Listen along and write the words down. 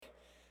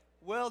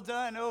Well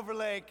done,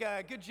 Overlake.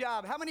 Good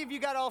job. How many of you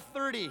got all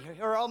 30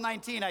 or all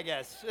 19, I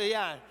guess?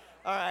 Yeah.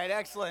 All right,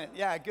 excellent.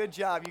 Yeah, good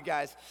job, you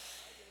guys.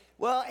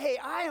 Well, hey,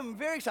 I am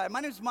very excited.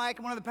 My name is Mike.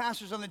 I'm one of the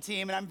pastors on the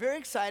team, and I'm very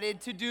excited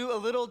to do a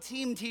little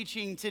team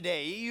teaching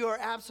today. You are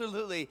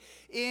absolutely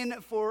in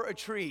for a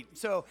treat.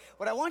 So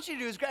what I want you to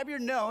do is grab your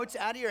notes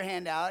out of your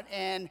handout,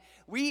 and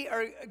we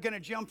are going to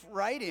jump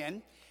right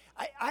in.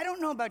 I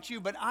don't know about you,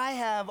 but I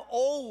have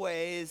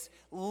always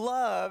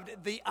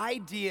loved the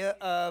idea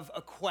of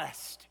a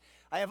quest.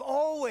 I have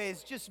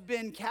always just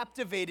been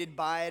captivated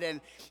by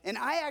it. And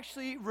I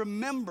actually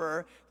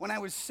remember when I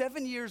was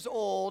 7 years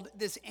old,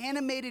 this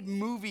animated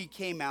movie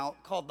came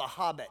out called The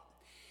Hobbit.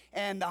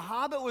 And The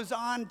Hobbit was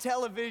on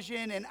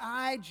television, and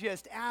I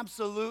just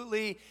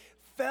absolutely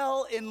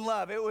fell in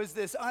love. It was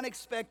this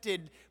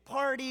unexpected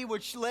party,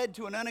 which led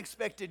to an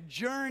unexpected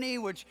journey,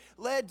 which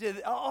led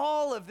to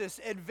all of this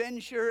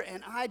adventure,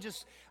 and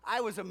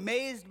I was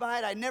amazed by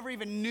it. I never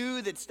even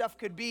knew that stuff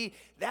could be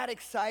that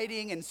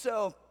exciting, and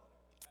so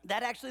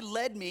that actually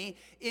led me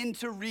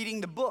into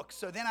reading the books.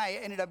 So then I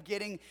ended up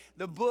getting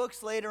the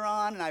books later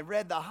on, and I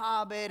read The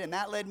Hobbit, and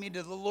that led me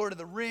to The Lord of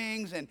the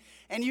Rings. And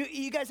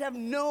you guys have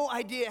no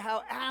idea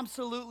how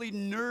absolutely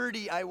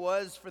nerdy I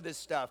was for this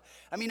stuff.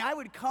 I mean, I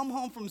would come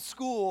home from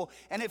school,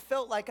 and it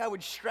felt like I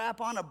would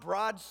strap on a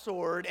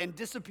broadsword and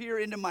disappear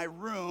into my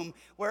room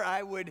where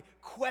I would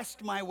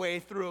quest my way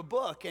through a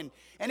book. And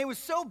it was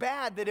so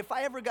bad that if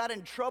I ever got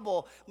in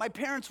trouble, my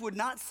parents would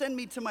not send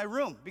me to my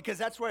room because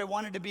that's where I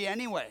wanted to be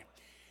anyway.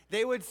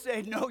 They would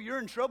say, no, you're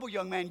in trouble,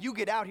 young man. You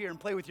get out here and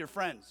play with your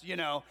friends,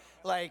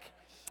 Like,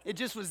 it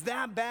just was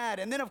that bad.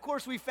 And then, of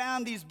course, we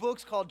found these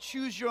books called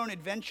Choose Your Own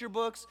Adventure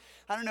books.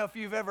 I don't know if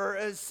you've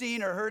ever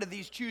seen or heard of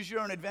these Choose Your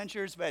Own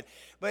Adventures, but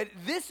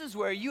this is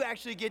where you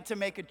actually get to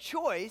make a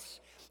choice,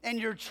 and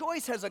your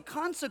choice has a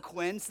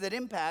consequence that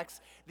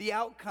impacts the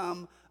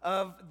outcome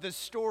of the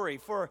story.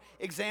 For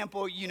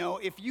example,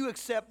 if you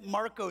accept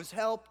Marco's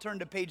help, turn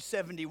to page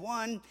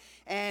 71.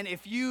 And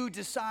if you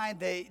decide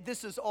that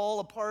this is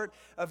all a part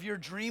of your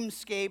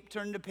dreamscape,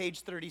 turn to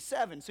page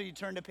 37. So you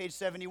turn to page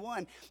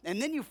 71.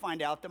 And then you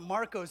find out that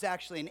Marco is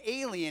actually an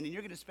alien, and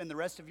you're going to spend the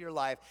rest of your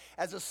life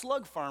as a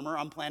slug farmer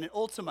on planet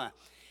Ultima.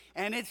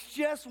 And it's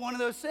just one of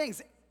those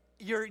things.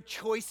 Your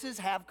choices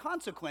have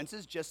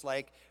consequences, just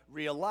like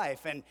real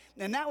life. And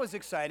that was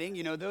exciting.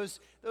 Those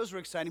were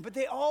exciting. But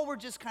they all were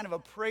just kind of a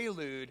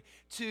prelude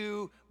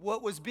to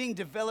what was being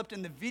developed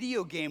in the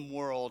video game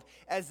world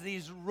as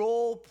these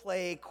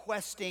role-play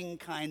questing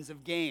kinds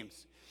of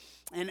games.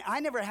 And I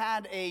never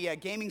had a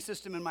gaming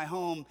system in my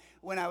home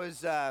when I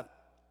was a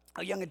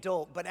young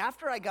adult, but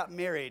after I got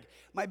married,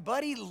 my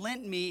buddy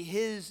lent me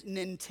his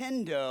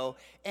Nintendo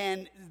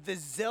and the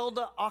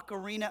Zelda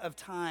Ocarina of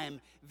Time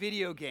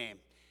video game.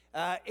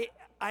 I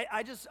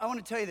want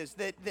to tell you this,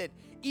 that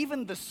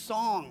even the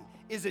song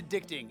is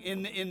addicting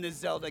in the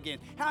Zelda game.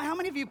 How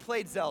many of you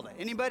played Zelda?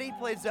 Anybody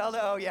played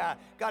Zelda? Oh yeah,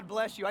 God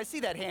bless you. I see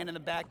that hand in the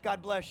back.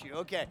 God bless you.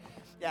 Okay.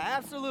 Yeah,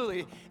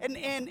 absolutely. And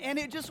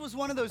it just was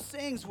one of those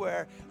things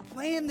where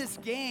playing this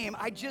game,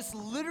 I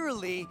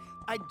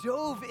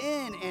dove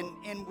in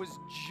and was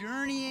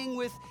journeying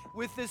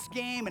with this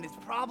game, and it's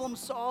problem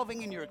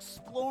solving, and you're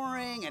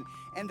exploring,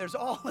 and there's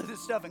all of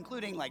this stuff,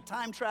 including like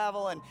time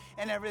travel and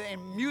everything,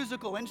 and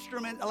musical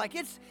instruments. Like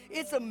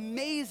it's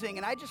amazing.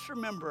 And I just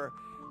remember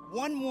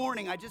one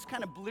morning I just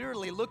kind of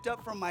blearily looked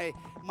up from my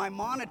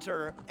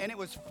monitor, and it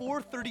was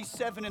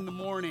 4:37 in the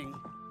morning.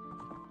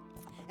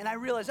 And I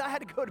realized I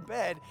had to go to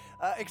bed,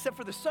 except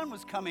for the sun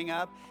was coming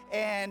up,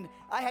 and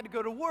I had to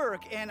go to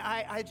work. And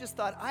I just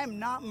thought, I'm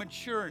not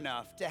mature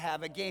enough to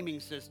have a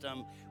gaming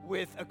system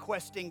with a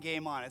questing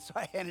game on it. So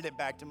I handed it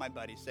back to my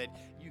buddy, said,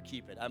 you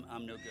keep it.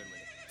 I'm no good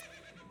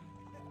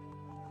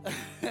with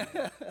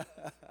it.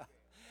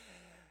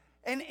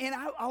 And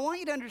I want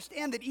you to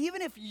understand that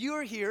even if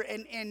you're here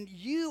and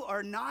you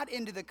are not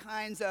into the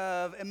kinds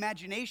of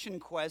imagination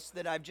quests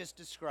that I've just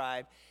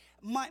described,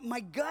 my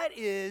gut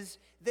is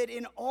that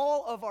in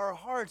all of our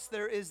hearts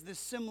there is this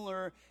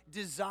similar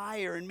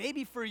desire. And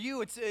maybe for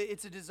you it's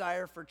a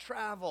desire for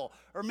travel,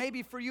 or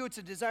maybe for you it's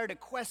a desire to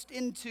quest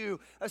into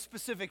a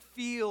specific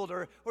field,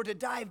 or to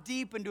dive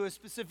deep into a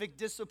specific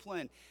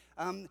discipline.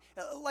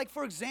 Like,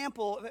 for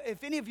example,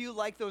 if any of you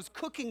like those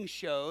cooking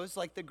shows,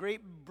 like the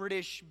Great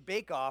British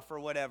Bake Off or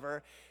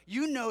whatever,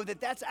 you know that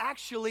that's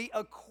actually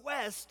a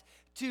quest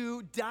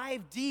to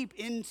dive deep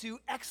into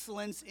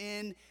excellence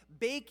in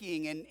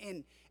baking.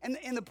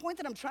 And the point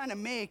that I'm trying to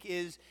make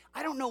is,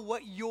 I don't know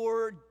what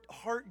your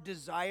heart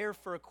desire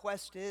for a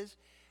quest is.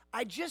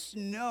 I just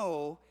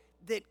know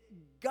that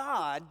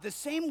God, the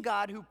same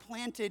God who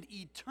planted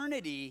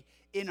eternity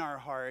in our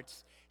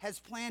hearts,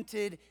 has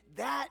planted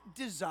that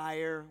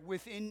desire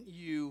within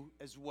you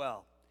as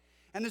well.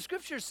 And the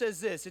scripture says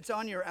this, it's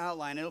on your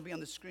outline, it'll be on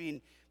the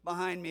screen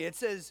behind me. It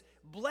says,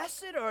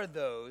 blessed are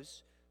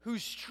those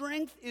whose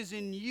strength is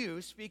in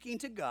you, speaking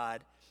to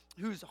God,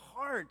 whose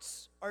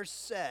hearts are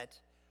set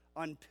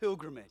on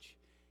pilgrimage.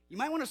 You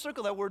might want to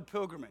circle that word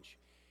pilgrimage.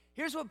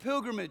 Here's what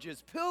pilgrimage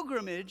is.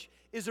 Pilgrimage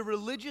is a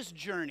religious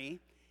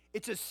journey.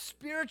 It's a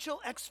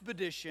spiritual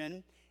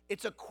expedition.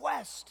 It's a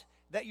quest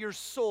that your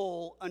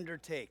soul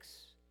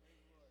undertakes.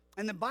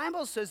 And the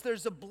Bible says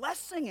there's a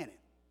blessing in it.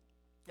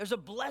 There's a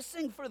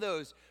blessing for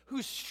those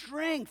whose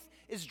strength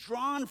is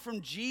drawn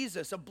from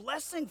Jesus, a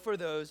blessing for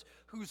those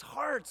whose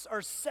hearts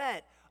are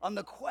set on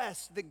the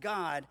quest that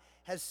God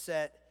has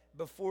set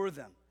before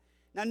them.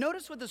 Now,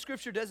 notice what the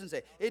scripture doesn't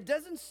say. It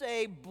doesn't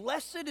say,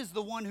 blessed is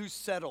the one who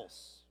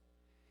settles.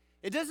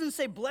 It doesn't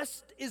say,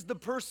 blessed is the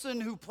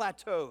person who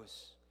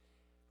plateaus,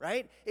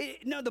 right?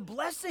 No, the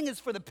blessing is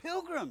for the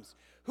pilgrims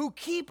who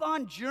keep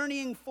on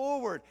journeying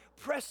forward,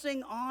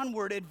 pressing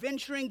onward,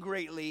 adventuring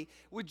greatly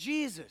with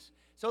Jesus.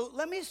 So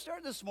let me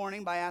start this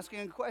morning by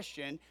asking a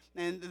question,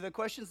 and the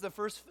question's the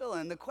first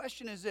fill-in. The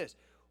question is this: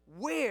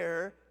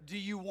 where do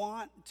you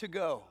want to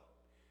go?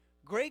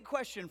 Great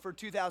question for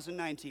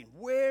 2019.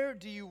 Where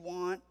do you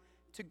want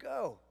to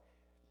go?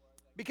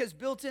 Because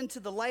built into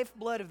the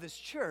lifeblood of this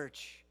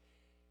church,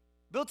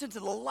 built into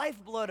the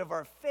lifeblood of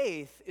our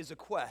faith is a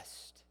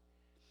quest.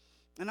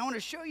 And I want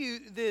to show you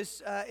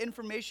this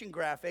information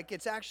graphic.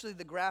 It's actually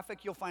the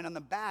graphic you'll find on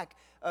the back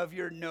of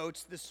your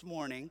notes this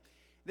morning.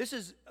 This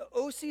is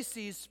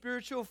OCC's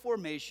Spiritual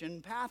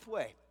Formation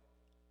Pathway.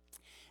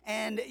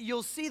 And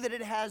you'll see that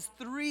it has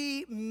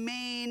three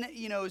main,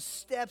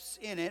 steps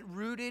in it: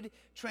 rooted,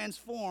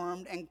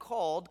 transformed, and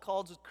called.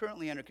 Called is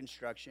currently under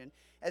construction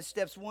as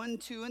steps 1,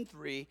 2, and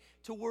 3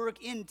 to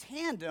work in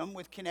tandem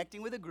with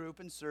connecting with a group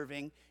and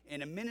serving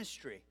in a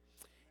ministry.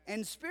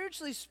 And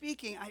spiritually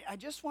speaking, I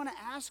just want to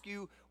ask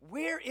you,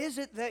 where is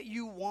it that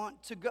you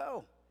want to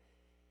go?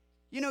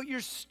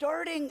 You're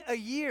starting a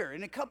year.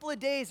 In a couple of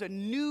days, a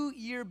new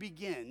year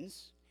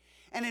begins.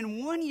 And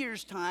in 1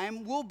 year's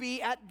time, we'll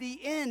be at the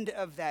end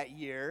of that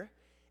year.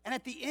 And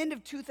at the end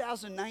of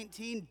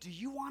 2019, do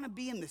you want to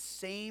be in the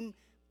same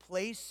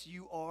place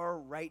you are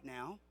right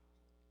now?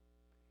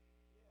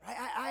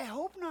 I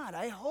hope not.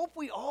 I hope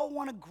we all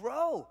want to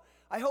grow.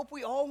 I hope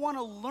we all want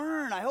to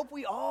learn. I hope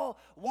we all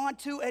want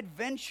to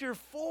adventure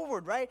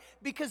forward, right?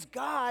 Because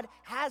God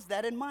has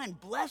that in mind.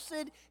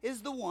 Blessed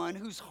is the one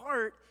whose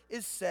heart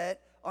is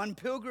set on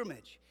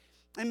pilgrimage.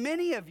 And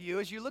many of you,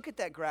 as you look at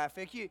that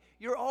graphic,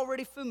 you're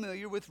already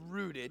familiar with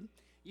Rooted.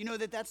 You know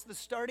that that's the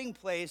starting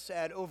place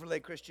at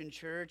Overlake Christian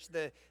Church,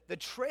 the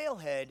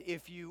trailhead,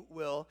 if you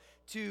will,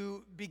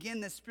 to begin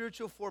the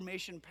spiritual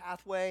formation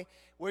pathway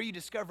where you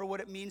discover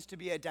what it means to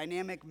be a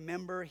dynamic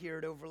member here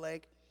at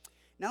Overlake.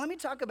 Now let me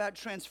talk about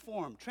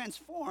Transform.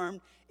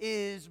 Transform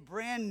is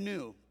brand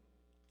new.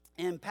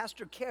 And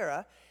Pastor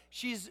Kara,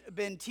 she's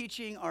been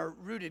teaching our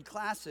Rooted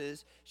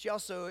classes. She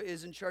also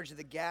is in charge of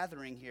the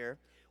gathering here.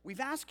 We've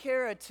asked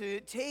Kara to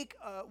take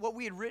what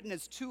we had written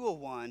as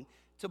 201,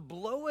 to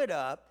blow it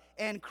up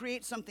and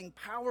create something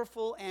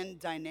powerful and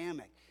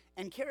dynamic.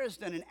 And Kara's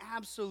done an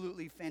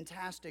absolutely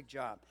fantastic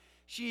job.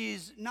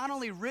 She's not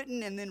only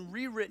written and then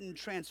rewritten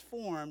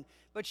Transformed,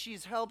 but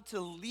she's helped to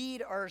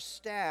lead our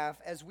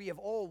staff as we have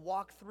all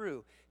walked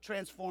through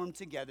Transformed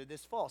together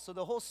this fall. So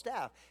the whole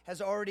staff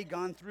has already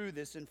gone through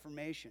this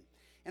information.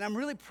 And I'm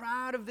really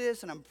proud of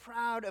this, and I'm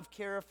proud of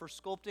Kara for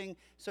sculpting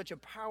such a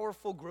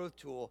powerful growth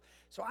tool.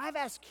 So I've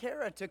asked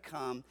Kara to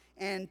come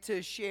and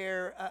to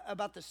share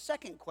about the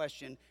second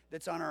question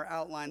that's on our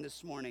outline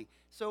this morning.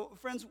 So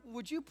friends,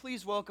 would you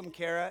please welcome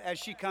Kara as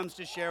she comes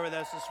to share with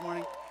us this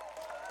morning?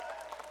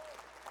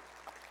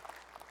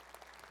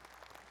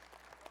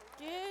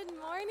 Good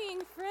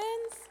morning,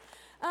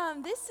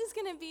 friends. This is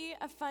going to be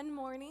a fun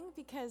morning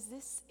because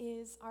this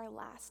is our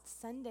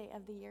last Sunday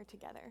of the year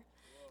together.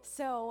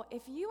 So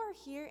if you are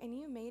here and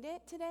you made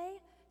it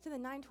today to the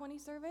 9:20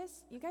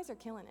 service, you guys are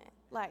killing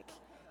it.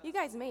 You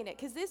guys made it,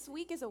 because this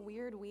week is a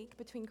weird week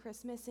between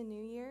Christmas and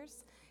New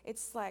Year's.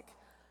 It's like,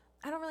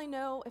 I don't really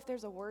know if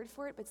there's a word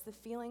for it, but it's the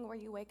feeling where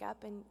you wake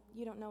up and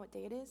you don't know what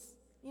day it is,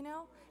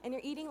 And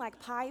you're eating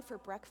pie for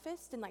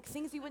breakfast and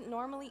things you wouldn't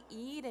normally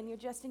eat, and you're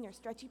just in your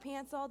stretchy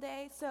pants all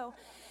day. So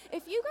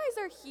if you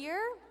guys are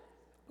here,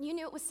 you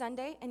knew it was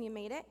Sunday and you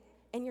made it,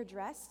 and you're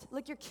dressed,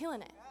 you're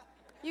killing it.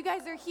 You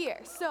guys are here,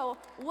 so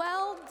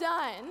well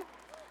done.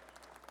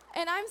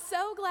 And I'm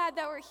so glad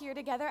that we're here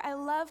together. I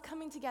love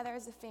coming together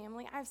as a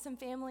family. I have some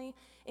family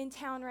in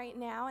town right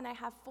now, and I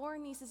have 4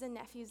 nieces and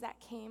nephews that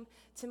came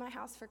to my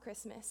house for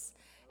Christmas.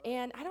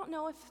 And I don't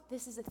know if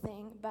this is a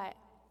thing, but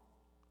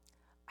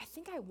I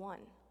think I won.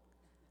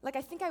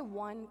 I think I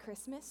won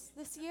Christmas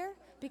this year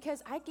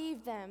because I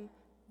gave them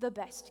the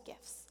best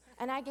gifts.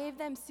 And I gave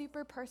them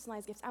super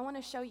personalized gifts. I want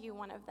to show you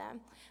one of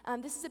them.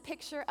 This is a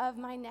picture of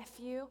my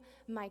nephew,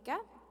 Micah.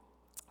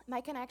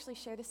 Micah and I actually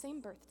share the same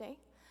birthday.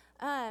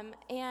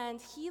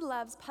 And he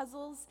loves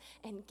puzzles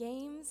and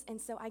games, and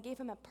so I gave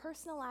him a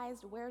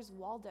personalized Where's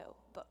Waldo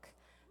book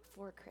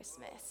for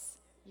Christmas.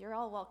 You're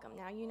all welcome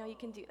now. You know you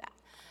can do that.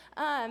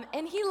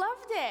 And he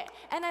loved it.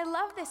 And I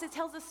love this. It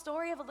tells the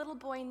story of a little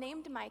boy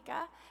named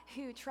Micah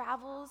who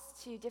travels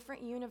to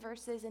different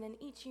universes, and in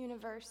each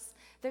universe,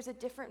 there's a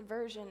different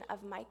version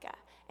of Micah.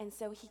 And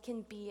so he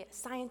can be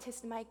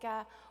scientist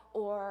Micah,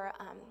 or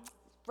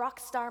rock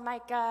star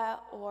Micah,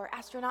 or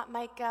astronaut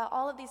Micah,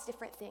 all of these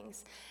different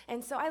things.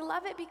 And so I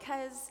love it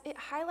because it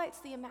highlights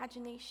the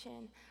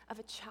imagination of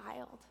a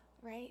child,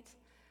 right?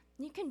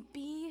 You can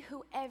be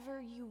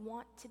whoever you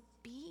want to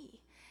be.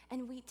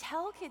 And we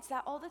tell kids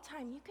that all the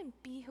time. You can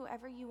be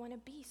whoever you want to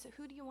be. So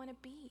who do you want to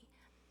be?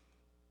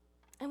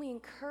 And we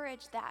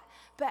encourage that.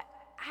 But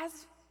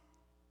as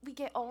we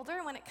get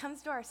older, when it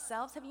comes to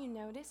ourselves, have you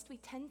noticed we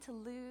tend to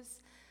lose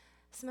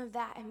some of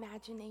that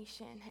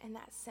imagination and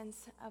that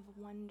sense of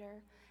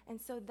wonder? And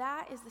so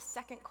that is the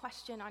second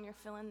question on your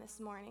fill-in this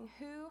morning.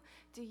 Who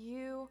do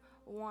you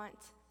want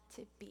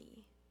to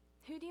be?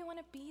 Who do you want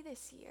to be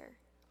this year?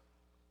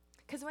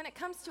 Because when it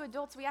comes to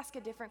adults, we ask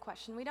a different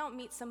question. We don't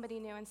meet somebody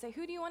new and say,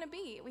 who do you want to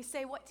be? We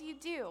say, what do you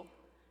do?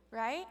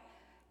 Right?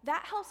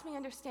 That helps me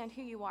understand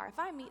who you are. If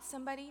I meet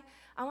somebody,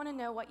 I want to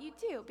know what you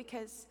do,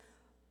 because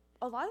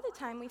a lot of the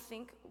time we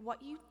think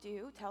what you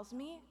do tells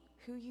me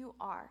who you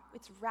are.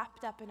 It's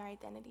wrapped up in our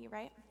identity,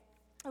 right?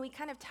 And we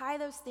kind of tie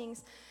those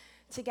things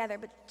together,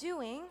 but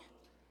doing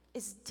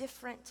is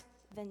different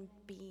than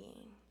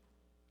being.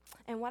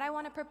 And what I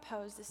want to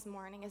propose this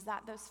morning is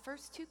that those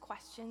first two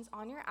questions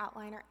on your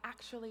outline are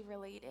actually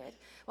related.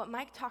 What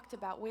Mike talked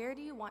about, where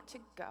do you want to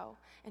go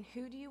and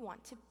who do you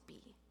want to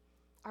be,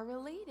 are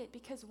related,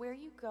 because where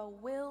you go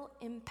will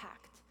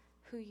impact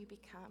who you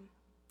become.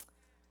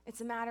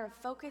 It's a matter of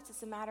focus.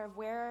 It's a matter of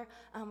where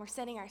we're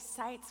setting our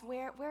sights.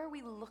 Where are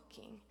we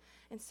looking?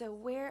 And so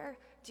where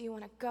do you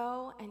want to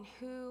go and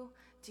who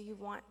do you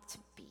want to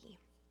be?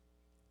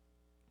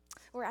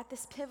 We're at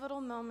this pivotal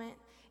moment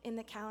in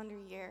the calendar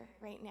year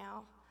right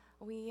now.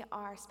 We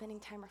are spending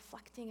time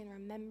reflecting and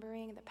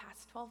remembering the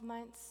past 12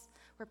 months.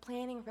 We're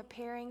planning and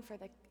preparing for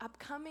the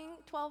upcoming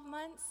 12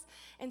 months.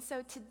 And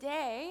so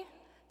today,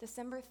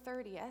 December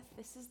 30th,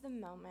 this is the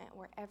moment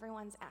where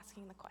everyone's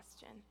asking the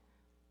question,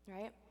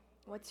 right?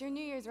 What's your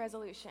New Year's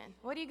resolution?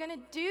 What are you going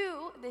to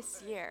do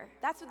this year?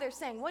 That's what they're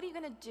saying. What are you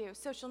going to do?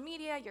 Social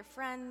media, your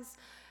friends,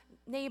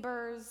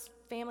 neighbors,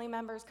 family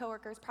members,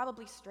 coworkers,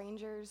 probably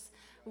strangers.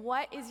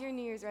 What is your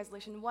New Year's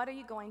resolution? What are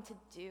you going to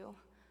do?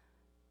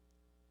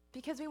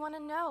 Because we want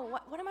to know,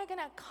 what am I going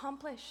to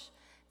accomplish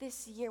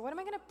this year? What am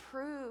I going to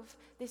prove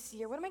this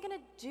year? What am I going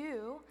to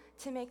do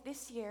to make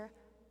this year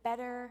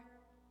better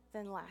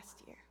than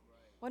last year?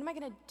 What am I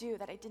going to do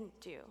that I didn't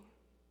do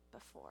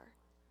before?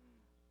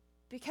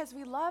 Because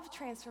we love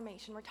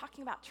transformation. We're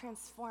talking about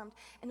transformed,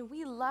 and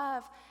we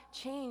love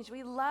change.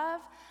 We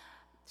love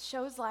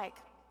shows like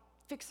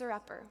Fixer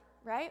Upper,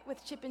 right,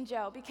 with Chip and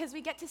Jo, because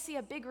we get to see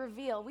a big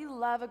reveal. We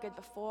love a good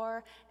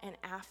before and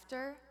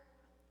after.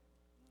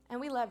 And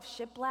we love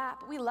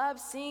Shiplap. We love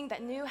seeing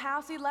that new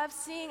house. We love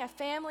seeing a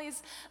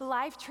family's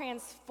life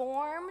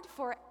transformed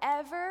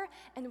forever,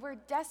 and we're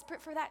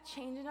desperate for that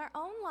change in our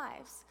own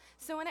lives.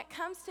 So when it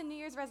comes to New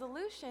Year's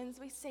resolutions,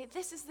 we say,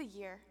 this is the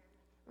year,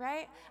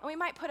 right? And we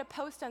might put a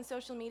post on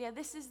social media,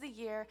 this is the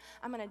year,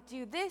 I'm going to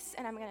do this,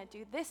 and I'm going to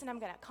do this, and I'm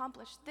going to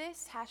accomplish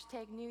this,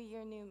 #New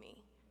Year, New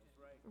Me,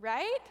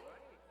 right?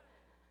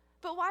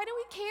 But why do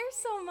we care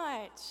so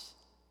much?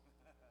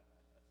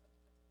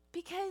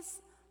 Because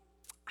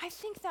I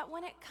think that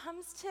when it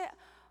comes to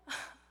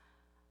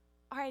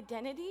our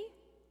identity,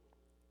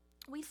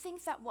 we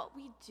think that what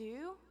we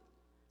do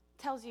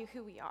tells you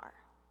who we are.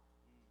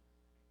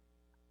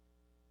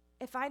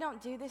 If I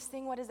don't do this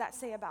thing, what does that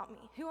say about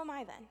me? Who am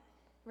I then,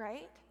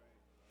 right?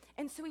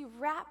 And so we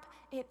wrap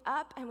it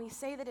up and we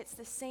say that it's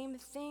the same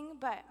thing,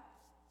 but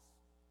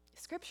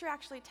Scripture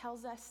actually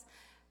tells us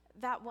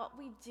that what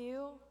we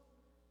do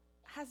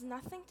has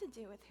nothing to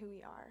do with who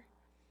we are.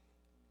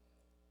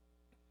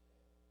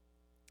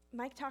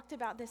 Mike talked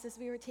about this as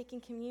we were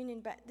taking communion,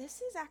 but this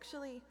is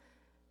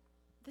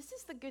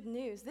the good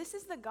news. This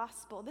is the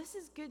gospel. This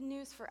is good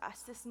news for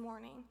us this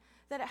morning,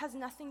 that it has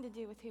nothing to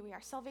do with who we are.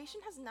 Salvation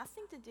has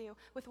nothing to do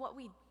with what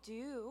we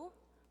do,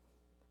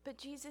 but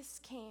Jesus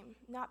came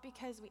not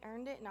because we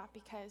earned it, not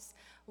because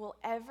we'll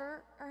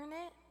ever earn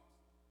it,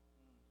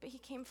 but he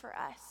came for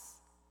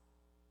us.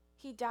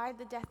 He died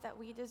the death that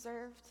we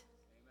deserved.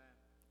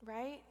 Amen.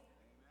 Right?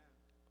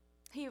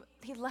 Amen.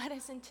 He led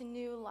us into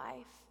new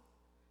life.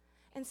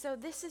 And so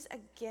this is a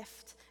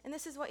gift, and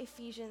this is what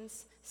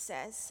Ephesians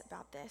says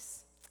about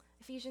this.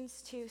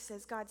 Ephesians 2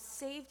 says, God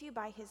saved you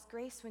by his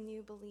grace when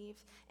you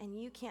believed,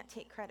 and you can't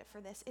take credit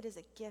for this. It is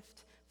a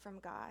gift from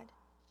God.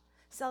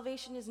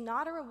 Salvation is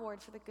not a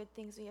reward for the good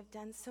things we have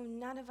done, so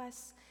none of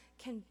us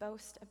can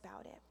boast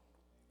about it.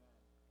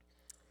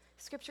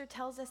 Scripture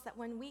tells us that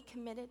when we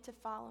committed to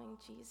following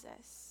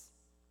Jesus,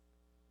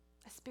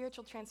 a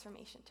spiritual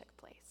transformation took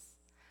place.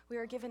 We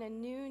were given a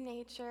new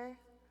nature,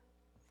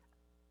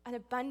 an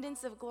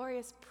abundance of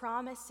glorious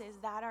promises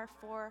that are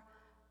for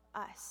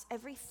us.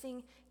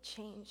 Everything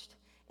changed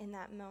in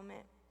that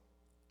moment.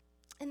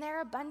 And there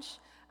are a bunch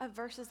of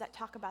verses that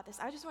talk about this.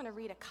 I just want to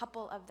read a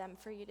couple of them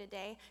for you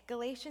today.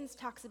 Galatians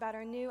talks about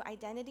our new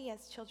identity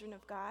as children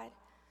of God.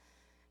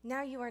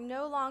 Now you are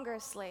no longer a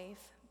slave,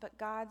 but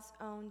God's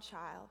own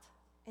child.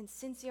 And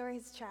since you are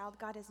his child,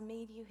 God has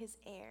made you his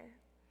heir.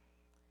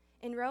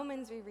 In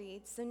Romans we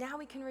read, so now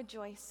we can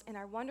rejoice in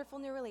our wonderful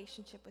new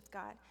relationship with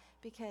God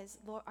because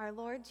our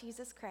Lord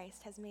Jesus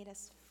Christ has made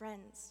us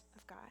friends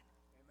of God.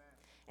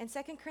 Amen. And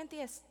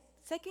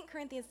 2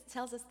 Corinthians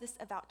tells us this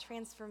about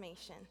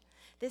transformation.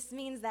 This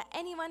means that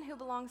anyone who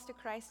belongs to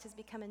Christ has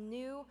become a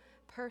new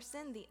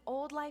person. The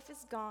old life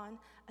is gone,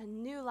 a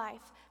new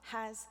life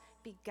has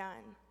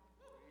begun.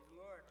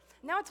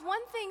 Now, it's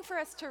one thing for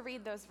us to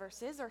read those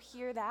verses or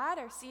hear that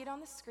or see it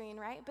on the screen,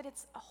 right? But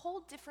it's a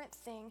whole different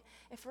thing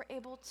if we're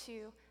able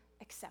to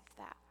accept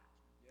that,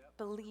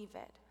 believe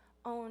it,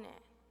 own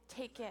it,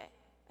 take it,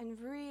 and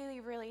really,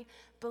 really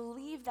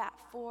believe that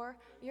for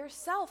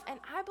yourself. And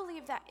I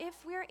believe that if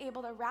we're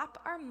able to wrap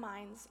our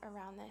minds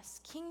around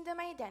this kingdom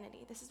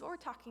identity, this is what we're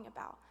talking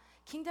about.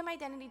 Kingdom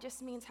identity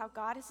just means how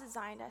God has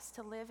designed us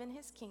to live in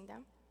his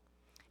kingdom.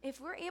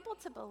 If we're able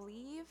to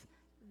believe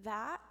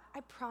that,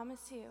 I promise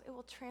you, it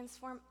will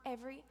transform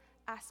every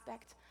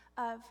aspect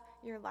of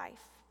your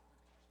life.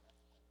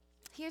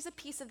 Here's a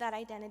piece of that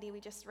identity we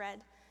just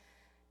read.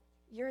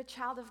 You're a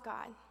child of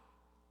God.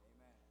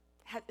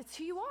 Amen. It's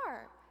who you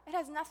are. It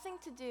has nothing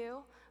to do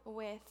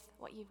with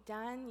what you've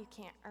done. You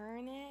can't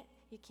earn it.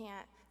 You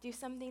can't do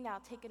something that'll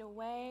take it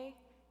away.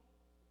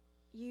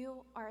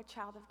 You are a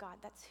child of God.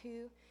 That's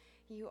who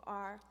you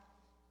are.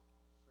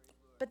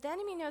 But the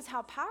enemy knows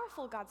how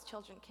powerful God's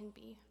children can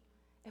be.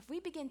 If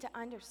we begin to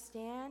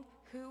understand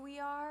who we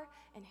are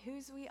and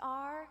whose we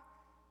are,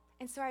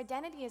 and so our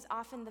identity is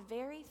often the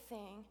very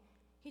thing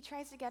he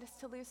tries to get us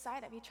to lose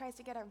sight of. He tries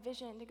to get our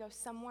vision to go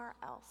somewhere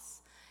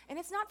else. And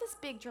it's not this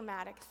big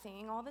dramatic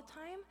thing all the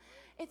time.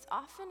 It's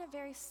often a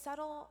very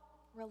subtle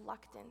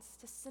reluctance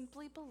to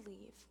simply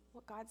believe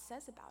what God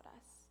says about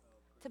us,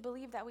 to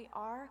believe that we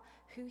are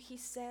who he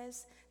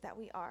says that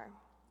we are.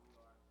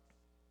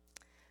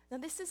 Now,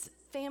 this is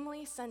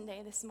Family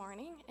Sunday this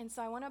morning, and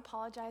so I want to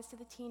apologize to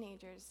the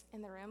teenagers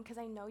in the room because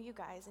I know you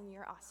guys and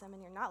you're awesome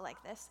and you're not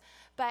like this.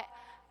 But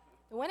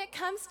when it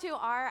comes to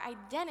our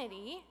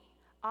identity,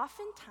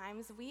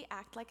 oftentimes we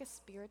act like a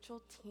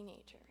spiritual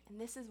teenager, and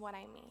this is what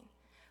I mean.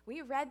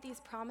 We read these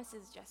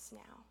promises just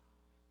now,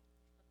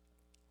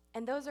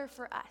 and those are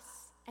for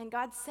us, and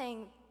God's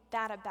saying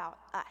that about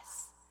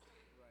us.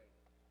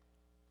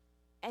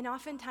 And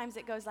oftentimes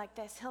it goes like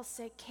this. He'll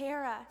say,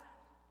 Kara,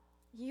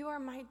 you are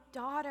my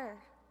daughter,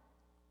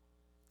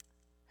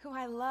 who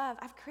I love.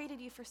 I've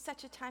created you for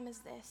such a time as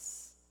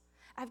this.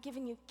 I've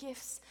given you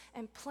gifts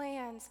and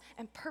plans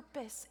and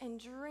purpose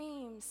and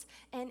dreams,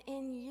 and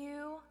in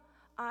you,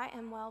 I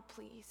am well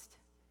pleased.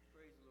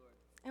 Praise the Lord.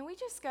 And we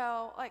just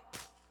go like,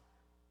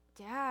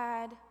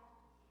 Dad,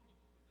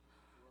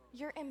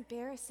 you're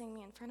embarrassing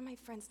me in front of my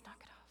friends. Knock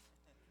it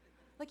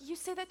off. Like, you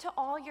say that to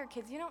all your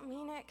kids. You don't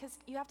mean it because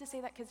you have to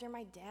say that because you're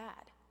my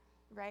dad,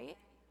 right?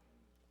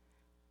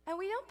 And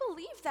we don't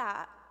believe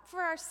that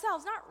for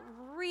ourselves, not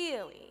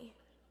really,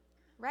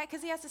 right?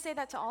 Because he has to say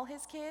that to all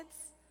his kids.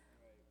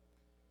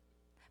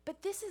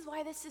 But this is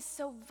why this is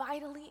so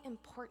vitally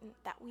important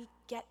that we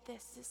get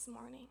this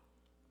morning.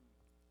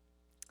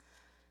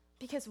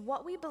 Because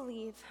what we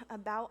believe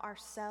about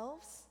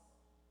ourselves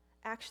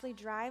actually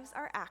drives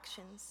our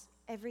actions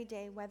every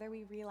day, whether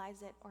we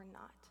realize it or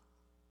not.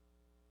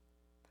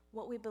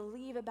 What we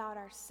believe about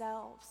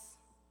ourselves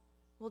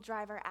will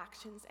drive our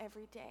actions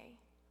every day,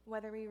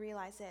 whether we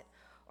realize it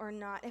or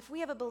not. If we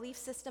have a belief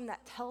system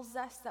that tells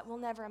us that we'll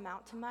never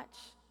amount to much,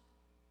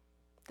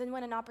 then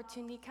when an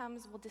opportunity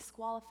comes, we'll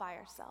disqualify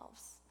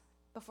ourselves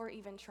before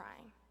even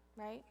trying,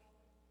 right?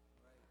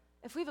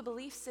 If we have a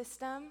belief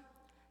system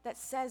that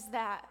says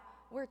that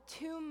we're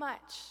too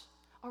much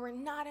or we're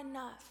not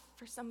enough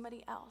for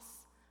somebody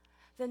else,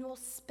 then we'll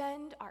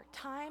spend our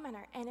time and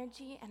our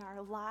energy and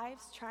our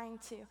lives trying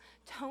to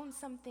tone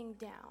something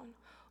down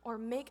or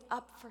make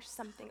up for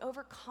something,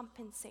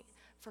 overcompensate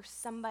for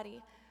somebody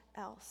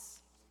else.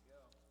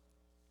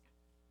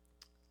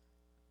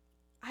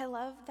 I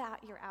love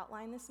that your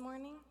outline this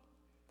morning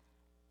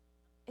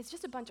is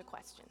just a bunch of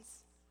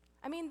questions.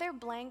 I mean, they're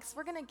blanks.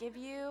 We're going to give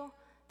you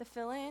the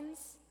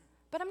fill-ins,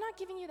 but I'm not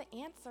giving you the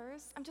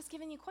answers. I'm just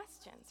giving you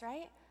questions,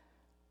 right?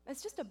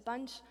 It's just a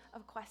bunch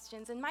of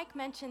questions. And Mike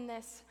mentioned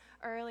this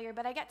earlier,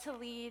 but I get to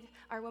lead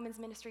our women's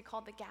ministry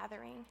called The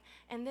Gathering.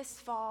 And this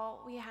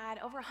fall, we had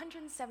over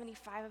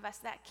 175 of us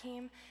that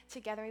came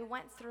together. We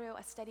went through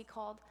a study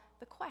called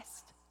The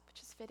Quest,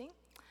 which is fitting.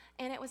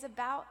 And it was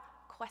about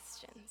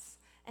questions.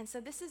 And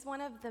so this is one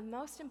of the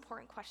most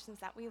important questions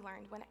that we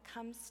learned when it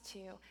comes to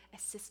a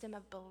system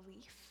of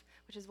belief,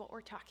 which is what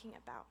we're talking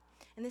about.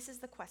 And this is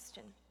the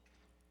question: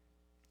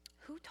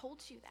 who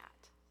told you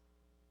that?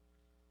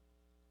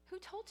 Who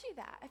told you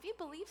that? If you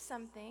believe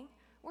something,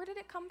 where did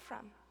it come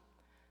from?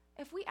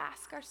 If we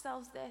ask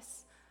ourselves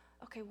this,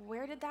 okay,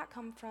 where did that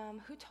come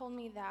from? Who told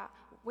me that?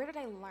 Where did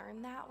I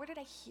learn that? Where did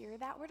I hear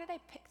that? Where did I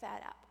pick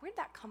that up? Where did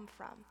that come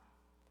from?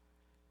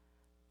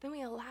 Then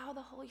we allow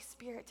the Holy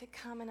Spirit to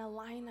come and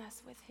align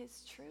us with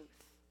his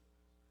truth.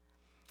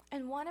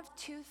 And one of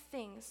two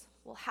things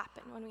will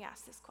happen when we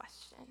ask this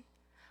question.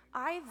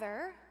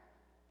 Either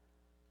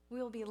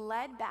we will be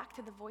led back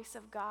to the voice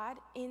of God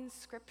in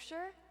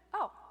Scripture.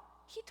 Oh,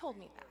 he told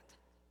me that.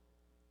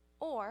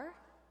 Or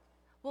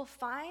we'll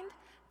find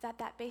that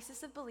that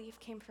basis of belief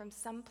came from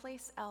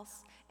someplace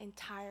else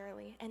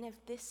entirely. And if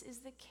this is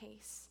the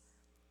case,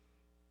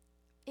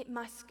 it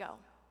must go.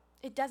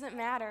 It doesn't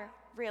matter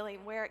really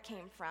where it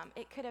came from.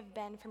 It could have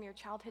been from your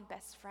childhood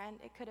best friend.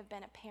 It could have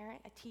been a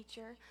parent, a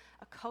teacher,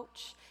 a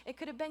coach. It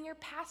could have been your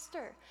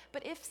pastor.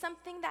 But if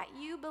something that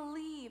you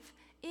believe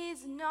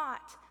is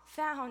not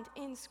found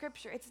in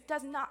Scripture, it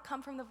does not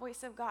come from the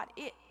voice of God,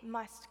 it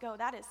must go.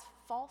 That is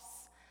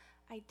false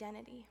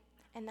identity,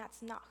 and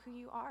that's not who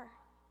you are.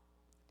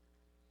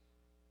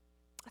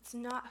 That's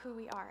not who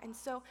we are. And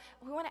so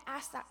we want to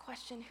ask that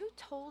question, who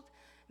told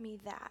me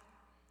that?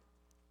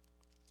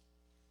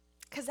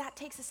 Because that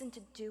takes us into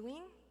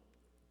doing,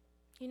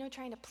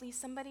 trying to please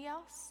somebody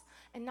else,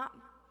 and not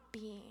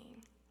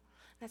being.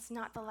 That's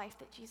not the life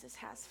that Jesus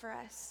has for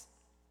us.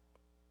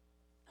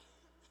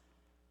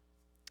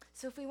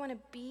 So if we want to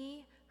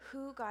be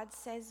who God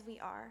says we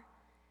are,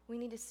 we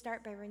need to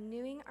start by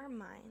renewing our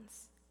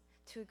minds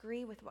to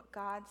agree with what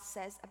God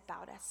says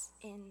about us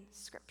in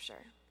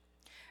Scripture.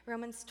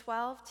 Romans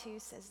 12:2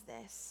 says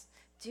this,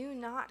 "Do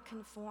not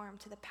conform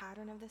to the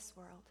pattern of this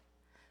world,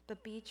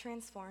 but be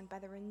transformed by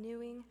the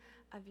renewing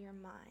of your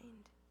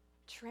mind."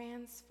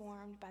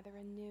 Transformed by the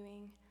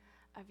renewing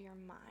of your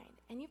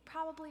mind. And you've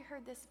probably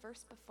heard this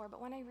verse before, but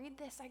when I read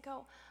this, I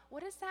go,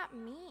 what does that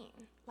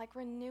mean? Like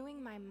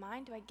renewing my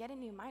mind? Do I get a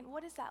new mind?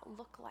 What does that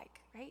look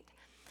like, right?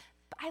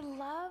 But I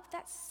love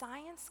that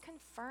science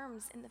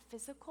confirms in the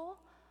physical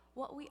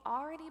what we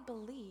already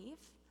believe,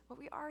 what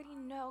we already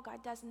know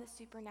God does in the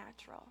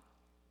supernatural.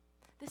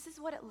 This is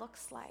what it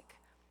looks like.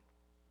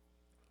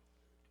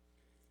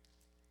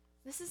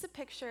 This is a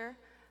picture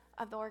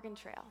of the Oregon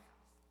Trail.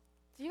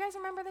 Do you guys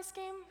remember this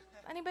game?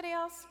 Anybody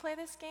else play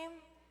this game,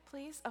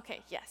 please?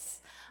 Okay,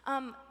 yes.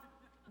 I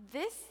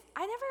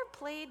never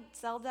played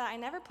Zelda. I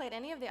never played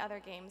any of the other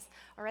games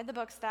or read the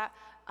books that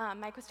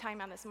Mike was talking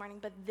about this morning,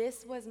 but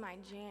this was my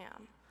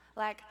jam.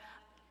 Like,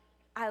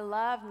 I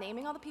love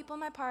naming all the people in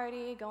my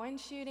party, going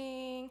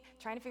shooting,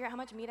 trying to figure out how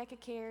much meat I could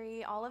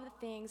carry, all of the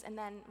things, and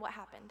then what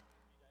happened?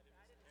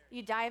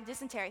 You die of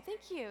dysentery.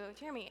 Thank you,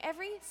 Jeremy.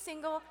 Every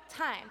single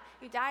time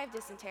you die of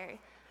dysentery.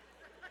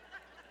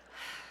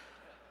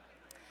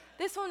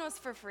 This one was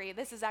for free.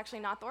 This is actually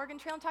not the Oregon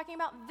Trail I'm talking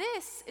about.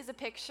 This is a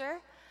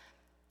picture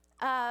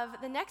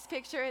of, the next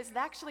picture is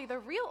actually the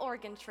real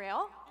Oregon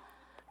Trail.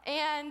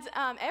 And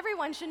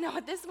everyone should know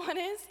what this one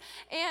is.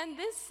 And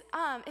this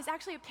is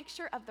actually a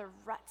picture of the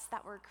ruts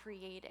that were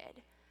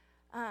created.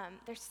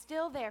 They're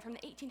still there from the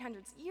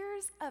 1800s.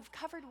 Years of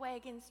covered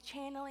wagons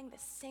channeling the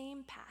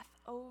same path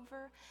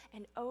over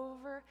and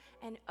over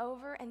and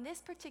over. And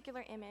this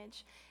particular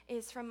image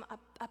is from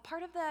a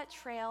part of the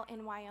trail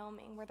in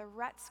Wyoming where the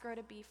ruts grow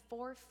to be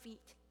 4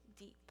 feet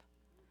deep.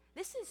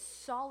 This is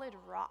solid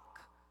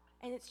rock,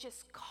 and it's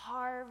just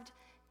carved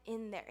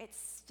in there. It's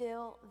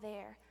still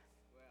there.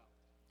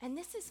 And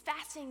this is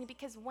fascinating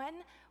because when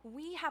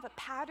we have a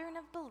pattern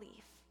of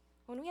belief,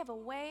 when we have a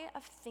way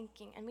of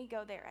thinking and we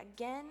go there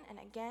again and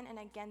again and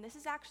again, this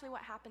is actually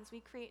what happens. We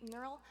create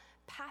neural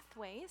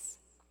pathways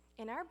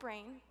in our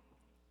brain,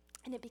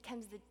 and it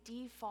becomes the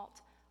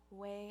default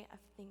way of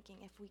thinking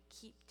if we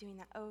keep doing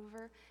that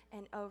over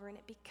and over, and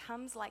it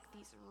becomes like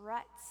these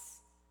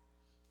ruts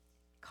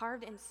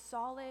carved in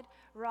solid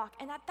rock.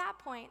 And at that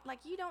point, like,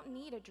 you don't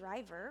need a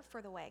driver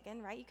for the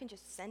wagon, right? You can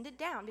just send it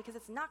down because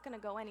it's not going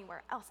to go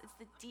anywhere else. It's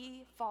the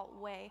default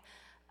way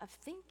of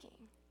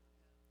thinking.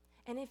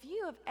 And if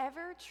you have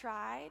ever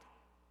tried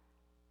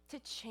to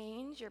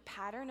change your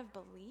pattern of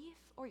belief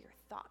or your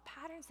thought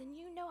patterns, then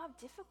you know how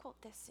difficult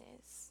this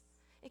is.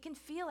 It can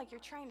feel like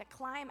you're trying to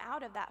climb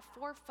out of that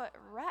 4-foot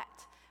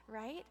rut,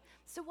 right?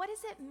 So what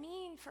does it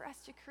mean for us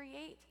to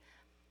create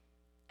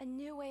a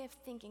new way of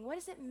thinking? What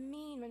does it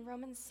mean when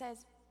Romans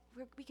says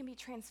we can be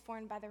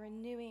transformed by the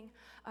renewing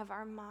of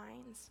our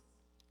minds?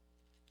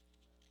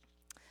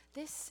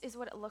 This is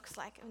what it looks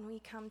like when we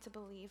come to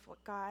believe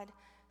what God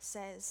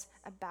says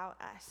about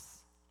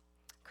us.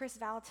 Chris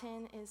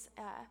Valentin is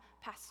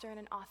a pastor and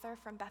an author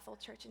from Bethel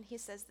Church, and he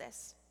says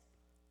this: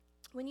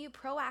 when you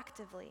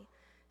proactively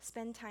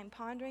spend time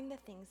pondering the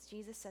things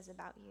Jesus says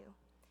about you,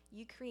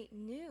 you create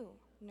new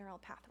neural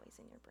pathways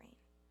in your brain.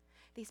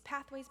 These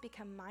pathways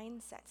become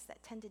mindsets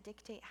that tend to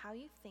dictate how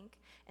you think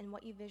and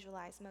what you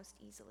visualize most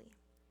easily.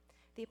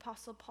 The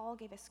Apostle Paul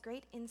gave us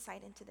great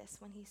insight into this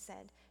when he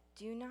said,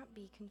 "Do not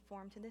be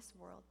conformed to this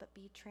world, but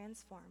be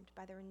transformed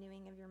by the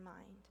renewing of your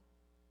mind."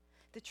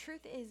 The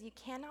truth is, you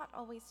cannot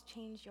always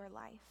change your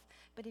life,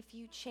 but if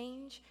you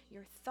change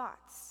your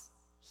thoughts,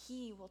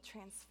 he will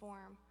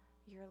transform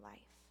your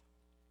life.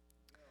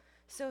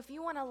 So if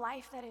you want a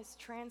life that is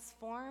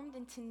transformed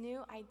into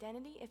new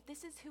identity, if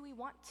this is who we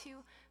want to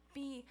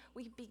be,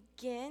 we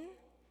begin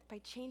by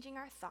changing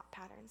our thought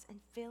patterns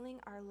and filling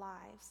our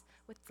lives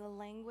with the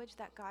language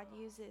that God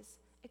uses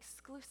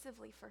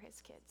exclusively for his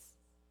kids.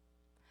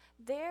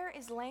 There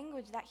is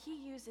language that he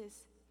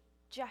uses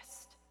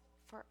just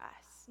for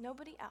us,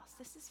 nobody else.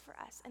 This is for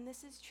us, and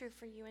this is true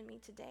for you and me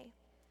today.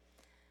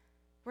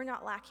 We're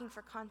not lacking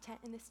for content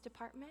in this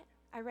department.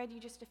 I read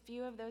you just a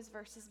few of those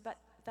verses, but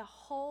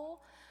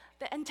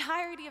the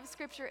entirety of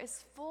Scripture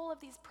is full of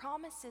these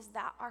promises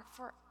that are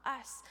for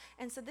us.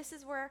 And so this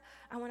is where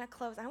I want to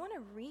close. I want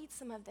to read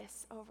some of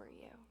this over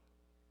you.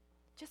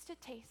 just a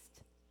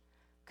taste.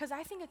 Because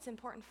I think it's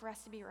important for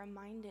us to be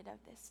reminded of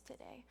this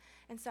today.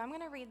 And so I'm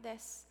going to read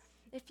this.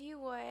 If you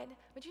would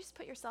you just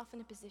put yourself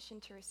in a position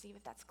to receive,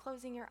 if that's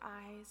closing your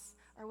eyes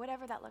or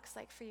whatever that looks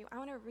like for you. I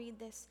want to read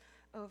this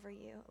over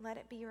you. Let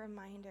it be a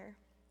reminder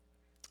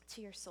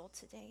to your soul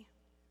today.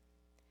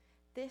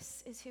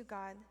 This is who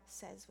God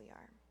says we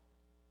are.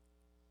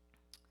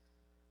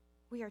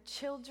 We are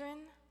children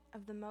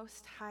of the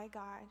Most High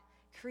God,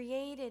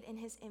 created in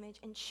his image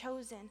and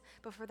chosen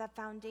before the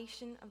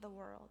foundation of the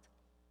world.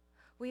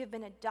 We have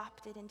been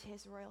adopted into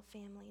his royal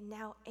family,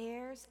 now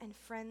heirs and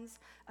friends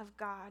of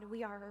God.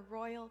 We are a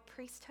royal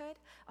priesthood,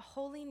 a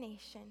holy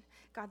nation,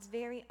 God's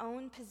very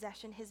own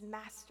possession, his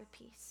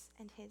masterpiece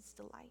and his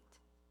delight.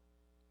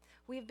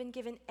 We have been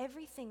given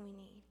everything we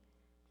need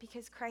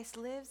because Christ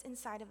lives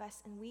inside of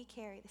us and we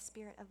carry the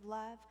spirit of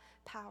love,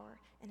 power,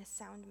 and a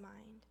sound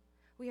mind.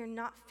 We are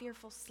not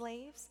fearful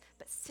slaves,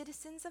 but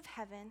citizens of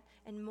heaven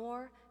and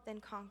more than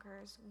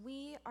conquerors.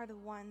 We are the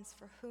ones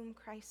for whom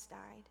Christ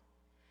died,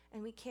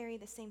 and we carry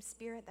the same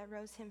spirit that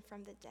rose him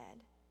from the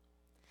dead.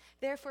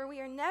 Therefore, we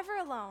are never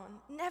alone,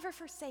 never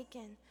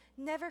forsaken,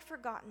 never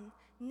forgotten,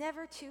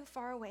 never too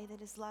far away that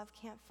his love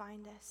can't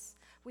find us.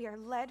 We are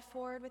led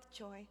forward with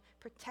joy,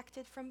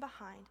 protected from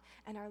behind,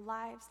 and our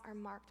lives are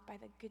marked by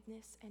the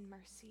goodness and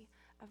mercy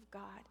of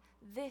God.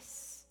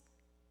 This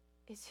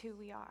is who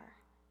we are,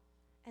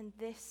 and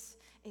this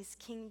is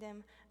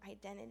kingdom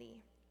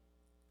identity.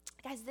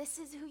 Guys, this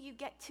is who you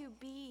get to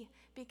be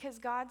because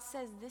God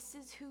says this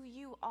is who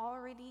you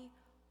already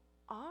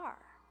are.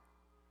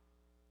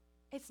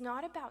 It's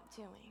not about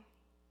doing.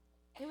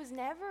 It was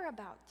never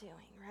about doing,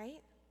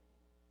 right?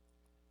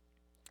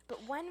 But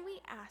when we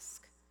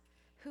ask,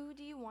 who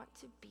do you want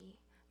to be?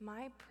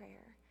 My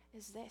prayer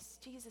is this: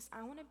 Jesus,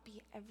 I want to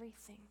be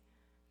everything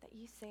that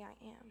you say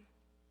I am.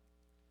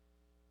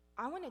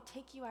 I want to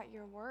take you at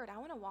your word. I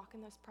want to walk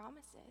in those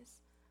promises.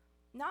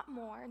 Not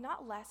more,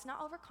 not less, not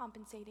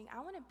overcompensating.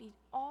 I want to be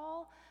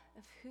all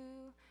of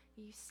who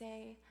you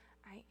say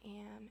I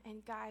am.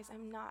 And guys,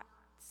 I'm not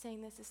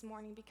saying this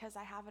morning because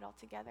I have it all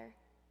together.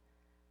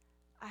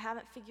 I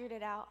haven't figured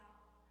it out.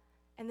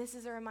 And this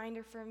is a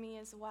reminder for me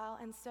as well.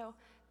 And so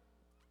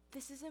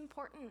this is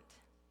important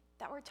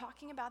that we're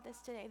talking about this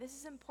today. This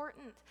is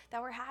important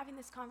that we're having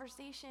this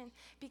conversation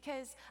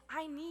because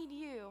I need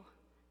you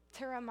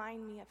to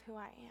remind me of who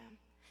I am.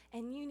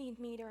 And you need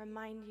me to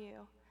remind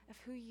you of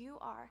who you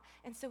are.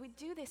 And so we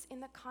do this in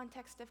the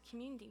context of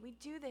community. We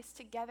do this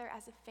together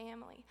as a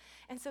family.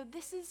 And so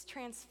this is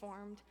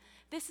transformed.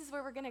 This is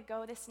where we're going to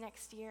go this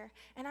next year.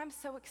 And I'm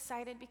so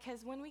excited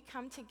because when we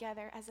come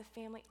together as a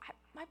family,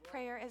 my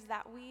prayer is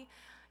that we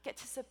get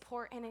to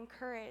support and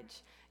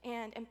encourage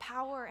and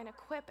empower and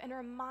equip and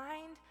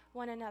remind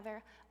one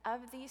another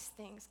of these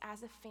things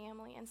as a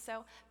family. And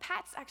so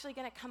Pat's actually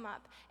going to come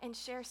up and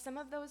share some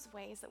of those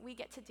ways that we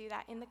get to do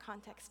that in the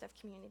context of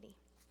community.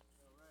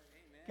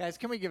 Guys,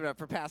 can we give it up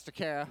for Pastor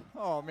Kara?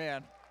 Oh,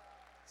 man.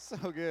 So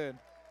good.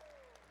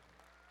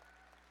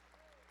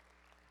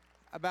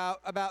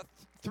 About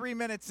 3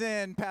 minutes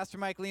in, Pastor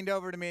Mike leaned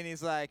over to me and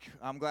he's like,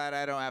 I'm glad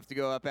I don't have to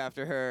go up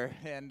after her.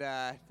 And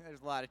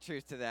there's a lot of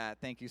truth to that.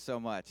 Thank you so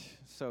much.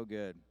 So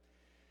good.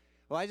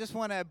 Well, I just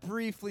want to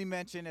briefly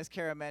mention, as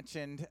Kara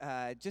mentioned,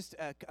 just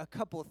a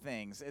couple of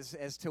things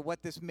as to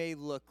what this may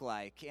look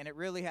like. And it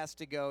really has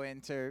to go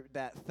into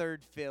that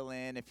third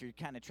fill-in if you're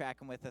kind of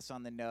tracking with us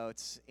on the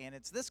notes. And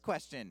it's this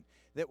question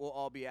that we'll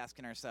all be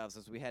asking ourselves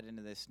as we head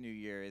into this new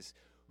year is,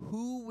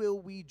 who will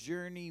we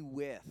journey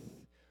with?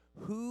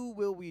 Who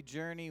will we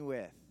journey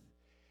with?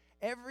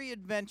 Every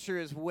adventure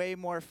is way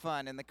more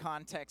fun in the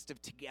context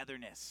of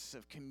togetherness,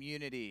 of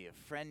community, of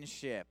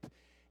friendship.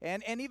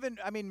 And even,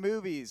 I mean,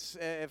 movies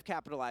have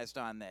capitalized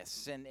on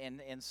this,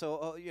 and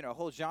so,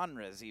 whole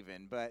genres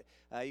even. But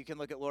you can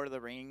look at Lord of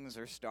the Rings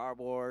or Star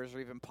Wars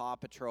or even Paw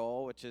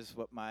Patrol, which is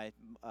what my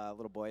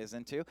little boy is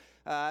into.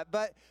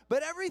 But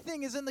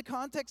everything is in the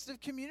context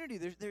of community.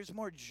 There's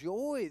more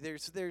joy.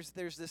 There's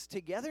this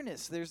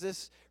togetherness. There's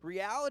this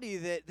reality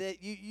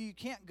that you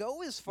can't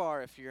go as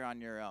far if you're on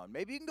your own.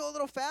 Maybe you can go a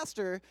little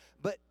faster,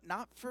 but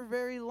not for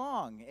very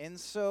long. And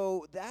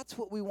so that's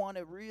what we want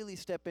to really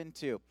step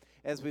into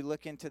as we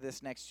look into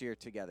this next year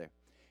together.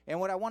 And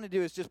what I want to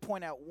do is just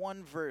point out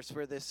one verse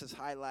where this is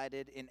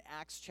highlighted in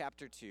Acts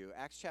chapter 2.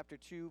 Acts chapter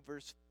 2,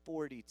 verse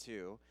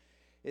 42.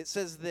 It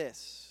says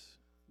this: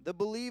 the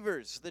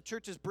believers, the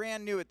church is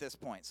brand new at this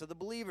point. So the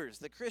believers,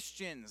 the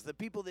Christians, the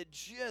people that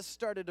just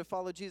started to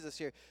follow Jesus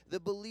here, the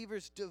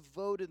believers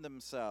devoted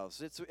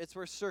themselves.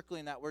 We're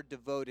circling that word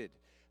devoted.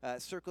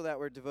 Circle that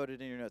word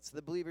devoted in your notes.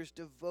 The believers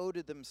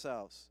devoted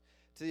themselves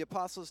to the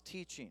apostles'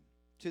 teaching,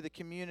 to the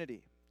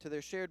community, to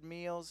their shared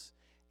meals,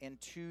 and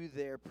to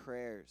their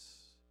prayers.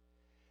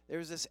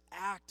 There's this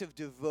act of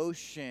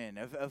devotion,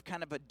 of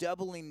kind of a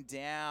doubling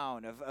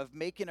down, of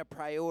making a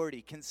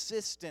priority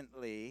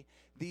consistently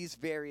these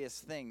various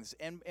things,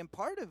 and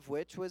part of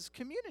which was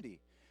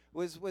community.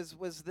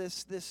 was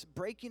this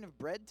breaking of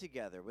bread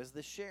together, was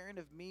the sharing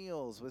of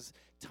meals, was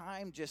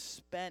time just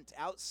spent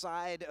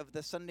outside of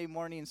the Sunday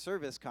morning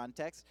service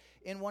context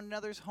in one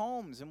another's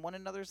homes, in one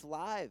another's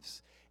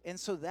lives. And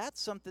so that's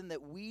something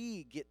that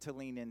we get to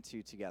lean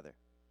into together.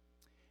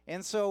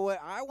 And so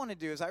what I want to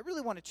do is I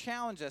really want to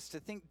challenge us to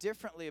think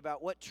differently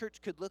about what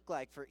church could look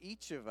like for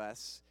each of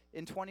us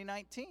in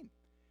 2019.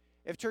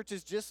 If church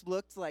has just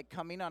looked like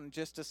coming on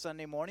just a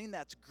Sunday morning,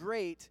 that's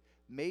great.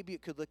 Maybe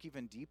it could look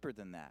even deeper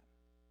than that.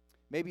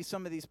 Maybe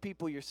some of these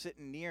people you're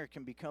sitting near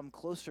can become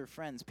closer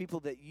friends, people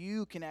that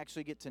you can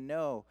actually get to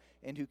know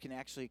and who can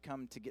actually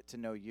come to get to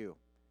know you.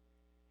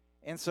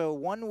 And so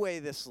one way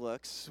this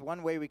looks,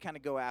 one way we kind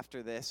of go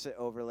after this at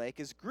Overlake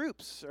is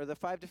groups, or the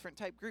 5 different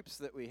type groups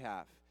that we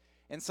have.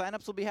 And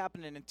signups will be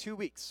happening in 2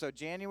 weeks. So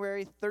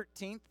January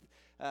 13th,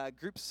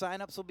 group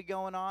signups will be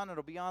going on.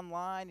 It'll be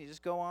online. You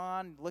just go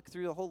on, look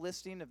through the whole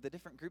listing of the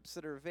different groups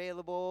that are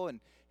available, and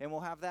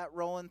we'll have that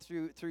rolling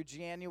through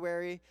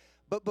January.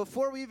 But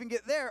before we even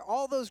get there,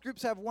 all those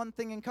groups have one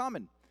thing in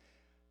common.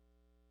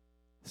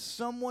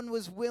 Someone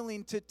was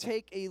willing to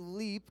take a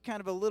leap,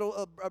 kind of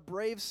a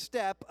brave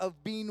step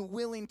of being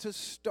willing to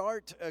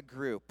start a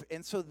group.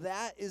 And so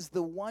that is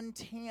the one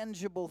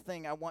tangible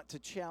thing I want to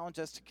challenge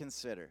us to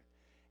consider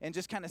and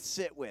just kind of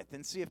sit with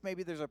and see if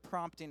maybe there's a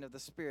prompting of the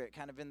Spirit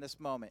kind of in this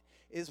moment,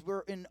 is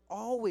we're in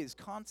always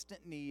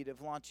constant need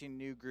of launching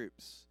new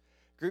groups.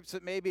 Groups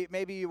that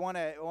maybe you want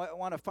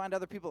to find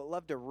other people that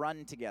love to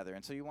run together,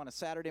 and so you want a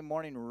Saturday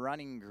morning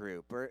running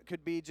group. Or it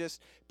could be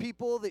just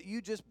people that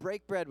you just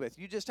break bread with.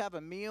 You just have a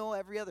meal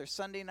every other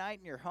Sunday night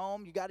in your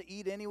home. You got to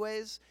eat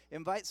anyways.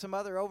 Invite some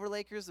other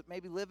Overlakers that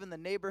maybe live in the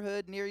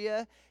neighborhood near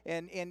you,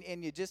 and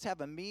you just have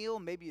a meal.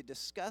 Maybe you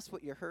discuss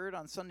what you heard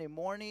on Sunday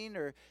morning,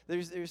 or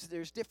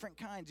there's different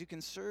kinds. You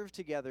can serve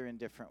together in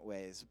different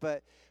ways.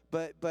 But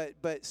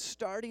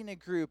starting a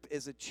group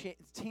is a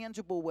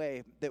tangible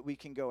way that we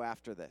can go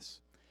after this.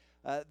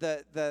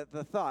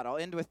 The thought, I'll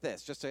end with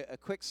this, just a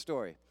quick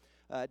story.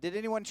 Did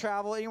anyone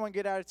travel? Anyone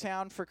get out of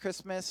town for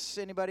Christmas?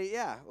 Anybody?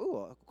 Yeah.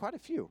 Ooh, quite a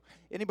few.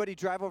 Anybody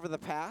drive over the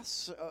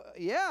pass?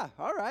 Yeah.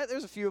 All right.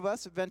 There's a few of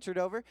us that ventured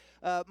over.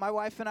 My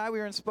wife and I, we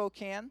were in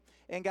Spokane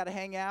and got to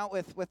hang out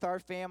with our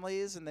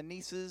families and the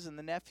nieces and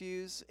the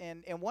nephews.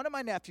 And one of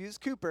my nephews,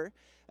 Cooper,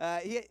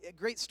 he had a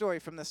great story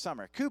from this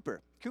summer.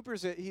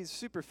 He's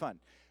super fun.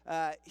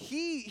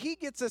 He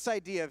gets this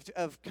idea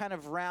of kind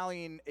of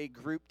rallying a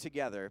group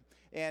together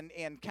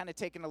and kind of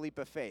taking a leap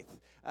of faith.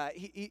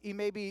 He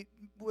maybe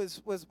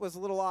was a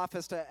little off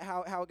as to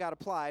how it got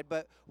applied,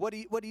 but what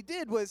he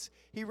did was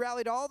he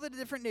rallied all the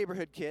different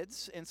neighborhood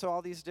kids, and so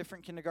all these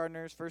different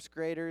kindergartners, first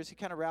graders, he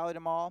kind of rallied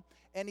them all,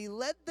 and he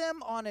led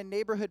them on a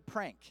neighborhood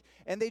prank.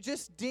 And they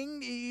just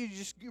you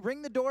just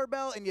ring the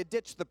doorbell and you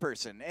ditch the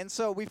person. And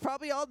so we've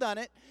probably all done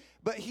it.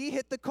 But he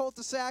hit the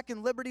cul-de-sac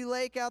in Liberty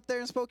Lake out there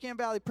in Spokane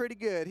Valley pretty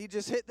good. He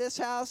just hit this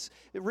house,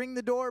 ring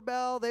the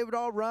doorbell. They would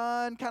all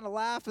run, kind of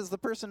laugh as the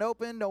person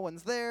opened. No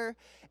one's there.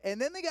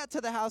 And then they got to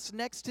the house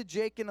next to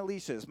Jake and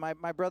Alicia's, my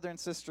brother and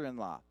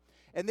sister-in-law.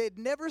 And they'd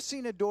never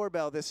seen a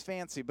doorbell this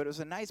fancy, but it was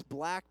a nice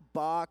black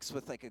box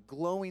with like a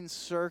glowing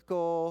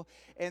circle.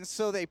 And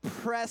so they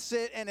press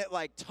it and it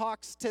like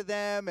talks to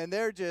them, and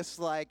they're just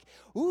like,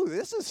 ooh,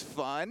 this is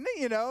fun,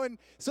 you know? And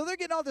so they're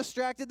getting all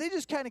distracted. They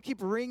just kind of keep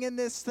ringing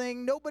this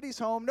thing. Nobody's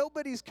home.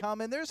 Nobody's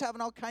coming. They're just having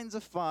all kinds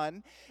of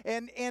fun.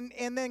 And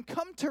then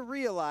come to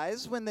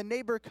realize when the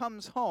neighbor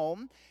comes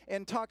home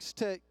and talks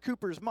to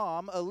Cooper's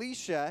mom,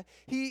 Alicia,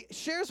 he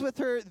shares with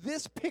her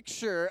this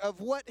picture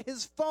of what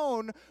his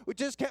phone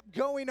just kept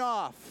going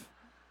off.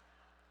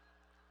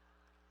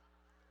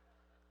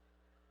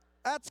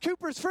 That's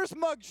Cooper's first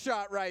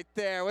mugshot right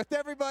there with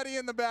everybody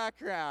in the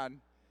background.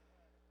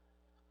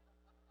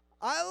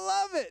 I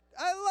love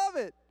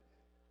it.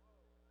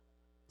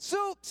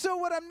 So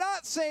what I'm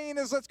not saying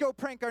is let's go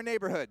prank our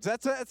neighborhoods.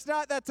 That's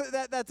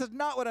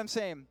not what I'm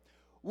saying.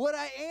 What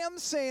I am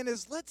saying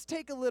is let's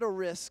take a little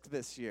risk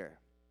this year.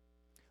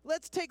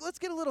 Let's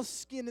get a little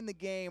skin in the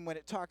game when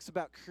it talks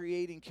about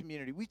creating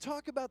community. We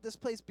talk about this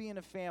place being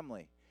a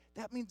family.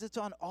 That means it's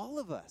on all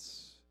of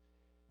us.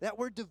 That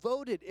we're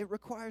devoted. It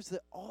requires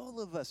that all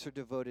of us are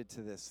devoted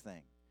to this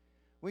thing.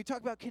 When we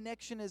talk about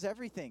connection is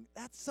everything,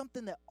 that's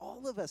something that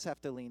all of us have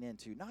to lean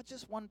into, not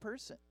just one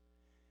person.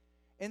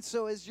 And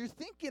so as you're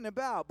thinking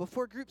about,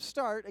 before groups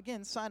start,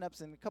 again, sign-ups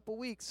in a couple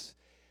weeks,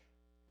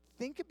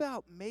 think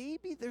about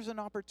maybe there's an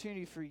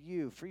opportunity for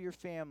you, for your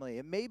family,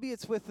 and maybe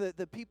it's with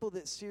the people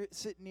that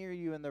sit near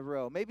you in the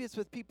row. Maybe it's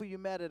with people you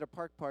met at a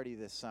park party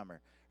this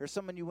summer, or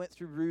someone you went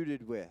through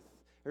Rooted with,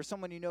 or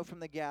someone you know from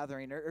the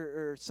gathering,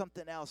 or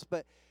something else.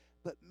 But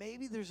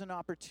maybe there's an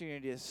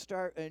opportunity to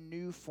start a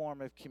new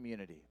form of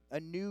community, a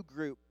new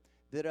group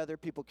that other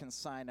people can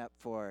sign up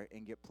for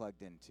and get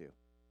plugged into.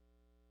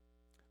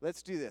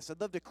 Let's do this. I'd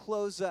love to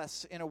close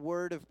us in a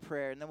word of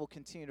prayer, and then we'll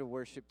continue to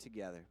worship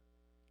together.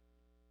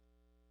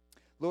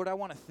 Lord, I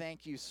want to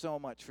thank you so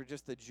much for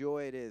just the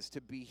joy it is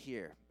to be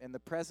here in the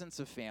presence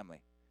of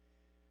family,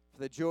 for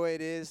the joy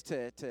it is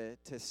to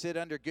sit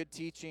under good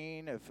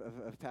teaching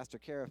of Pastor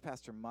Kara, of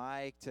Pastor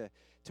Mike,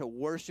 to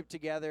worship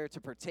together,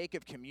 to partake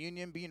of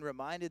communion, being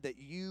reminded that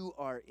you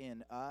are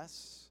in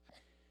us.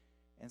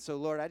 And so,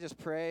 Lord, I just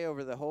pray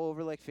over the whole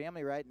Overlake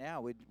family right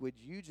now. Would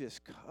you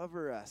just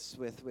cover us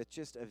with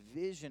just a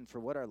vision for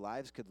what our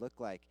lives could look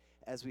like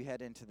as we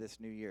head into this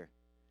new year?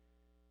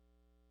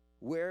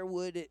 Where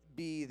would it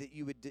be that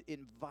you would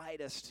invite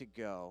us to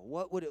go?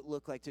 What would it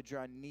look like to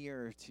draw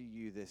nearer to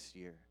you this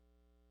year?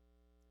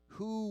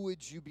 Who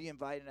would you be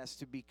inviting us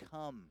to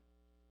become?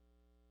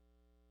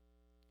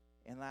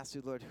 And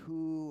lastly, Lord,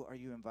 who are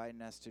you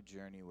inviting us to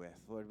journey with?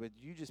 Lord, would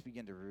you just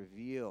begin to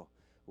reveal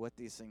what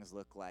these things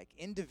look like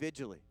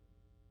individually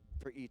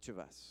for each of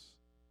us?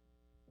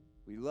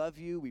 We love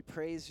you. We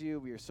praise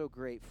you. We are so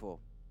grateful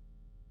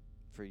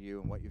for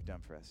you and what you've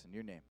done for us. In your name.